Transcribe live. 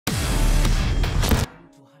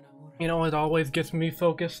You know what always gets me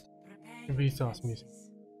focused? Vsauce music.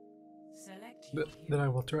 That I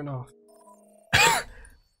will turn off.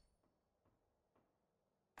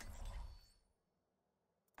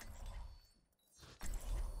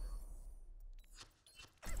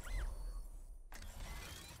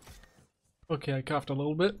 Okay, I coughed a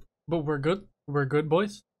little bit, but we're good. We're good,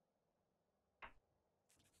 boys.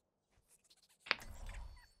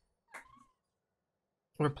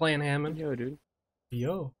 We're playing Hammond. Yo, dude.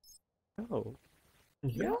 Yo. Yo.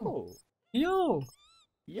 Yo. Yo. Yo.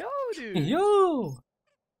 Yo, dude. Yo.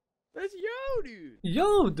 That's yo, dude.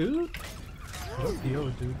 Yo, dude. Yo,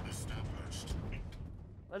 dude.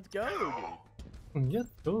 Let's go, dude. Yes,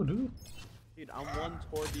 go, dude. Dude, I'm one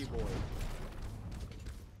Torby boy.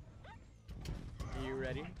 Are you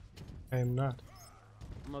ready? I am not.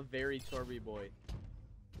 I'm a very Torby boy.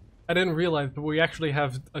 I didn't realize, but we actually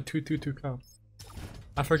have a 2-2-2 comp.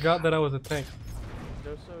 I forgot that I was a tank.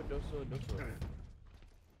 Doso.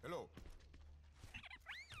 Hello.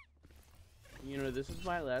 You know, this is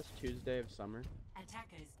my last Tuesday of summer.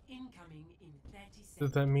 Attackers incoming in 30 seconds.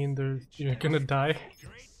 Does that mean you're gonna die?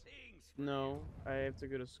 No, I have to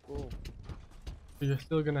go to school. You're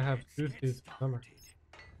still gonna have Tuesdays of summer.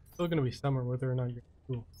 It's still gonna be summer whether or not you're in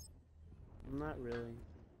school. Not really.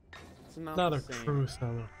 It's not, Not the a same. true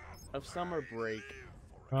summer. Of summer break.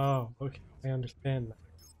 Oh, okay. I understand that.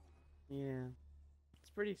 Yeah.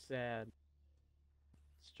 It's pretty sad.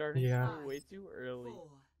 Starting Yeah. school way too early.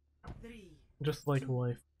 4, 3, Just like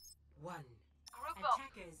life. 1.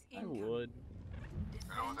 Attackers I incoming. would.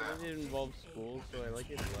 It involves school, so I like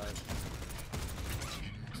it less.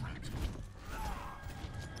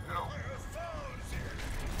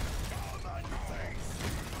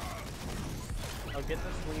 I'll get the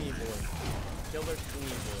swingy boy. Kill their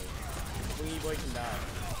swingy boy. Swingy boy can die.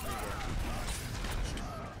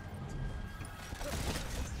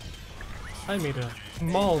 I made a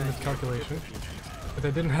small miscalculation, but I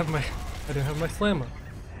didn't have my slammer.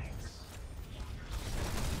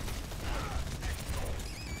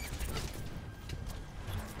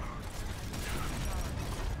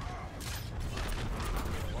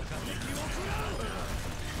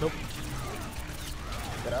 Nope.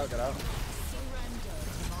 Get out, get out.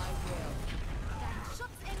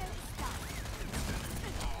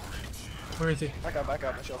 Where is he? Back up, my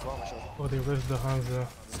shield's low, my shield's low. Oh, they ripped the Hanzo.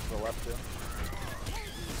 To the left too.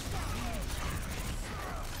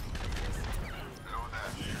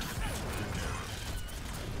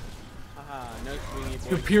 Haha, no swingy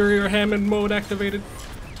boy. Superior Hammond mode activated.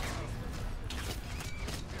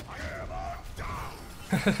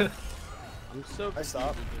 I'm so confused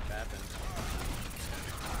stopped. what just happened.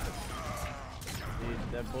 Dude,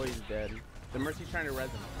 that boy's dead. The Mercy's trying to res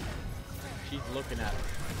him. She's looking at him.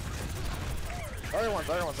 Other one.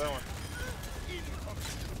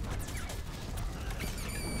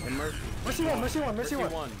 The Mercy. Mercy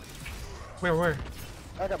one. Where?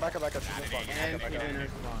 Back up. She's in spawn. And Back she up. didn't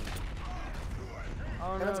respond.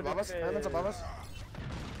 Oh no, Hammond's above us. Hammond's above us.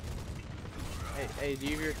 Hey, do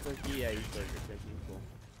you have your cookie? Yeah, you still have your cookie. Cool.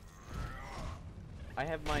 I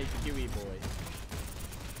have my Kiwi boy.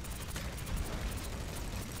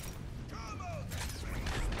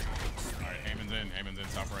 Alright, Hammond's in,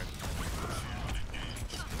 top right.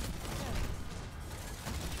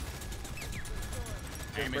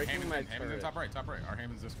 breaking my Hammond's in, top right. Our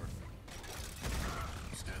Hammond's this way.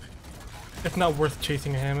 It's not worth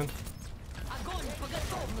chasing a Hammond.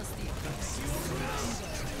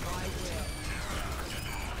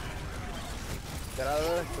 Get out of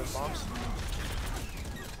there. There's bombs.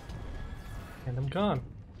 And I'm gone.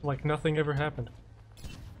 Like nothing ever happened.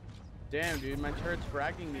 Damn, dude, my turret's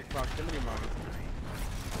fragging these proximity mobs.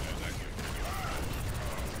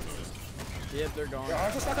 Yep, they're gone. Yeah,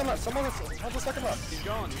 I'll just stuck him up. I'll just stuck him up. He's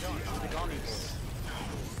gone. He's gone.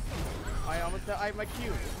 I almost I have my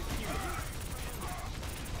Q.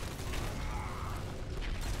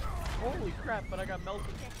 Holy crap, but I got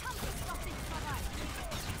melted.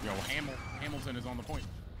 Yo, Hamilton is on the point.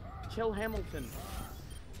 Kill Hamilton.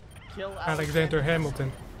 Kill Alexander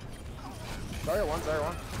Hamilton. Zarya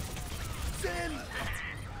one.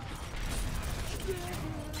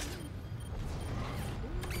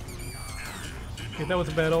 Okay, that was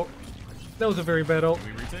a bad ult. That was a very bad ult.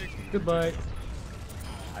 Can we retake? Goodbye.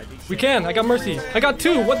 I think We can! I got Mercy! I got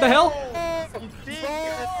 2! What the hell?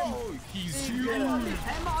 He's huge.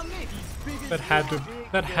 That had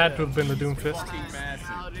to have been the Doomfist. Fucking massive.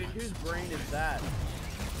 Oh, dude, whose brain is that?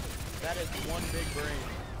 That is one big brain.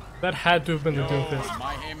 That had to have been the Doomfist.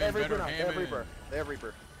 My Hammond, They have better Reaper now. Hammond. They have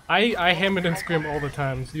Reaper. I Hammond and scream all the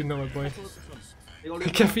time, so you know it, boy.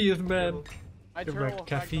 Kafi is mad. My Correct, turtle will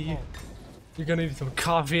frag them Kafi. all. You're gonna need some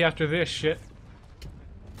coffee after this shit.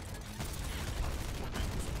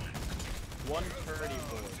 130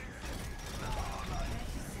 boy.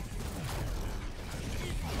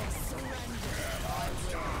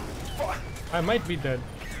 I might be dead.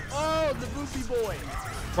 Oh, the Boopy boy!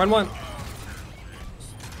 Run one.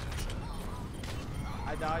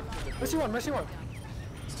 I died to the Missy one, missy one.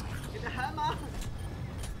 Get the hammer!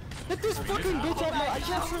 Hit this fucking bitch up, I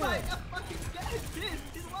can't see it. Fucking get it!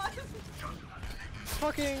 He's alive!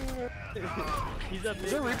 Fucking. He's a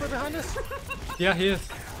Is there a Reaper behind us? Yeah, he is.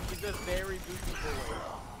 He's a very Boopy boy.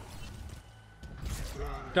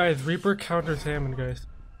 Guys, Reaper counters Hammond, guys.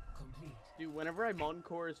 Dude, whenever I'm on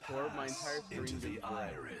Chorus Torb, my entire screen is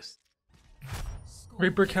red.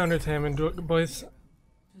 Reaper counters Hammond, boys. To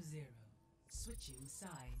 0. Switching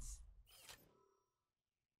sides.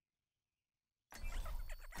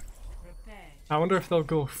 Prepare I wonder if they'll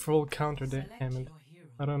go full counter to select Hammond. your hero.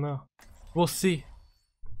 I don't know. We'll see.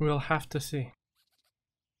 We'll have to see.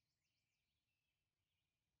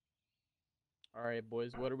 Alright,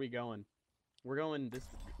 boys, what are we going? We're going this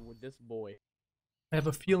with this boy. I have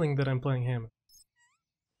a feeling that I'm playing Hammond.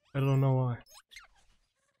 I don't know why.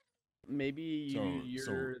 Maybe you're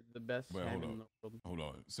So- the best well, fan hold in on. the world. Hold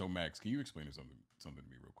on. So Max, can you explain something to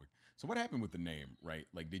me real quick? So what happened with the name, right?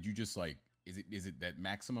 Like, did you just like, is it that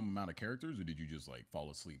maximum amount of characters, or did you just like fall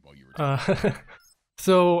asleep while you were talking?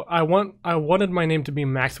 So I wanted my name to be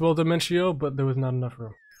Maxwell Dementio, but there was not enough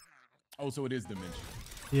room. Oh, so it is Dimension.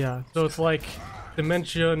 Yeah, so it's like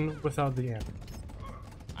Dimension without the end.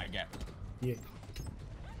 I get it. Yeah.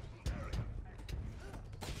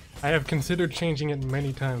 I have considered changing it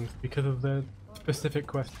many times because of the specific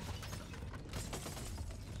question.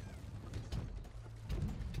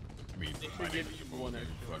 I mean, my name is One Jamal,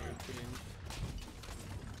 extra fuck it. change.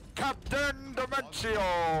 Captain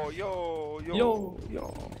Dementio! Yo!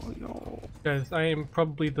 Guys, I am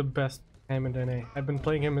probably the best Hammond NA. I've been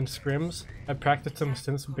playing him in scrims. I practiced him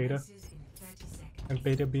since beta, Commences in 30 seconds. and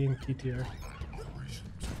beta being PTR.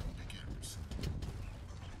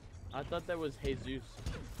 I thought that was Jesus.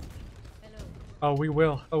 Oh, we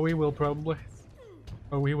will. Oh, we will probably.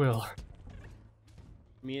 Oh, we will.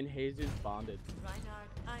 Me and Jesus bonded.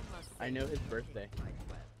 I know his birthday.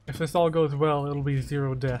 If this all goes well, it'll be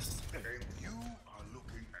 0 deaths.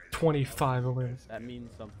 25 wins. That means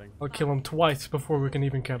something. I'll kill him twice before we can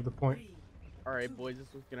even cap the point. Alright, boys, this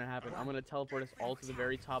is what's gonna happen. I'm gonna teleport us all to the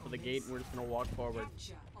very top of the gate, and we're just gonna walk forward.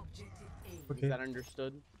 Capture objective A. Okay. Is that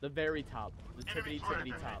understood? The very top. The tippity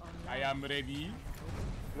top. I am ready.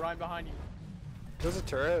 Ryan behind you. There's a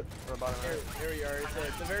turret or a bottom There, right. there you are.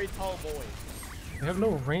 It's a very tall boy. They have no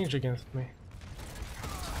range against me.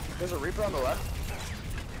 There's a Reaper on the left.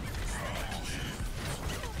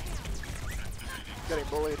 Getting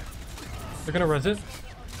bullied. They're gonna res it.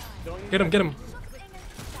 Don't you Get him, get him.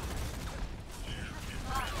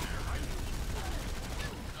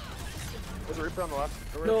 There's a Reaper on the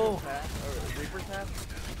left. No. Reaper's hat?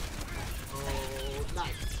 Oh,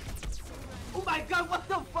 nice. Oh my god, what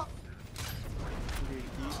the fuck? Dude,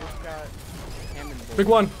 he just got Hammond boy. Big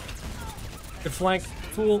one. Good flank.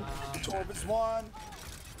 Fool. Torb is one.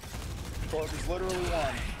 Torb is literally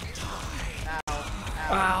one.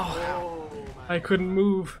 Ow. Oh, I couldn't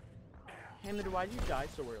move. Hammond, why'd you die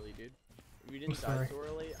so early, dude? If you didn't I'm die sorry. so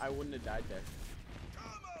early, I wouldn't have died there.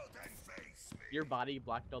 Your body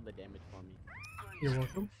blocked all the damage for me. You're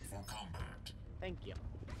welcome. Thank you.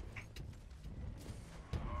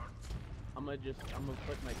 I'm gonna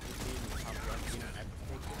put my PC in the top left. You know,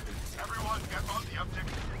 Everyone, get on the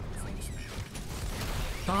objective.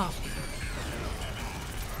 Stop.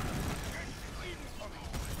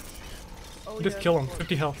 oh, Just yeah, kill him. of course.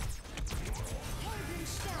 50 health.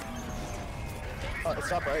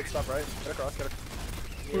 Stop right, stop right. Get across, get across.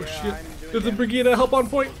 Oh Yeah, shit. I'm doing There's a damage. Brigida. Help on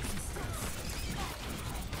point.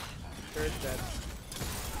 Sure it's dead.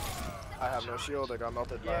 I have no shield, I got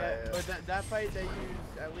melted Yeah, by... but that fight they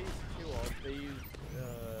used at least 2 ults. They used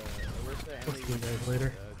Orisa and I'll they see you used guys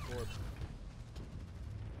later. Torb.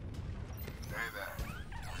 Hey there.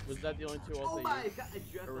 Was that the only 2 ults Oh they my used? god, I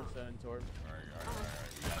just Orisa and Torb.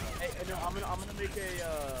 Alright. Hey, no, I'm gonna make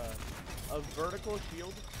a vertical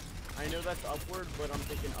shield. I know that's upward, but I'm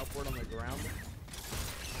thinking upward on the ground.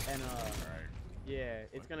 And yeah,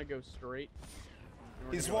 it's gonna go straight. And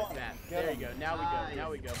we're He's gonna go one. like that. Get There you him. go. Now we go.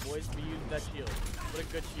 Now we go, boys. We use that shield. What a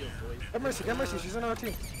good shield, boys. Get Mercy, she's in our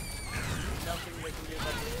team. Nothing they can do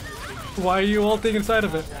about this. Why are you ulting inside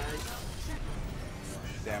of it?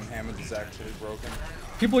 Damn, Hammond is actually broken.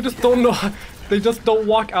 People just don't know. They just don't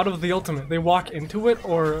walk out of the ultimate. They walk into it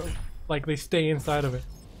or like they stay inside of it.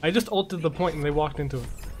 I just ulted the point and they walked into it.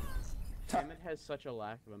 Hammond has such a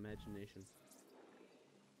lack of imagination.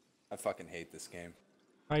 I fucking hate this game.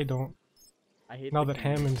 I don't. I hate Now the that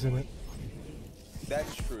Hammond's in it.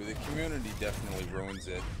 That's true. The community definitely ruins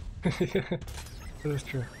it. That is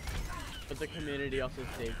true. But the community also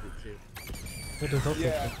saves it too. That is also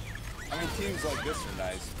Yeah. true. I mean, teams like this are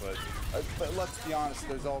nice, but let's be honest.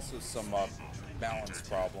 There's also some balance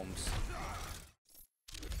problems.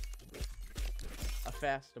 A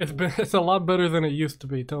fast. It's a lot better than it used to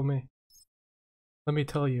be. Tell me. Let me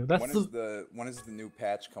tell you. That's When is the new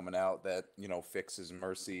patch coming out that fixes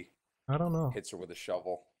Mercy? I don't know. Hits her with a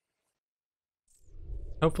shovel.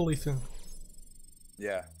 Hopefully soon.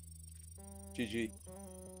 Yeah. GG.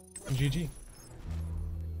 GG.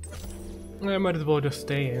 I might as well just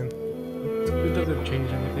stay in. It doesn't change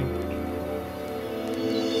anything.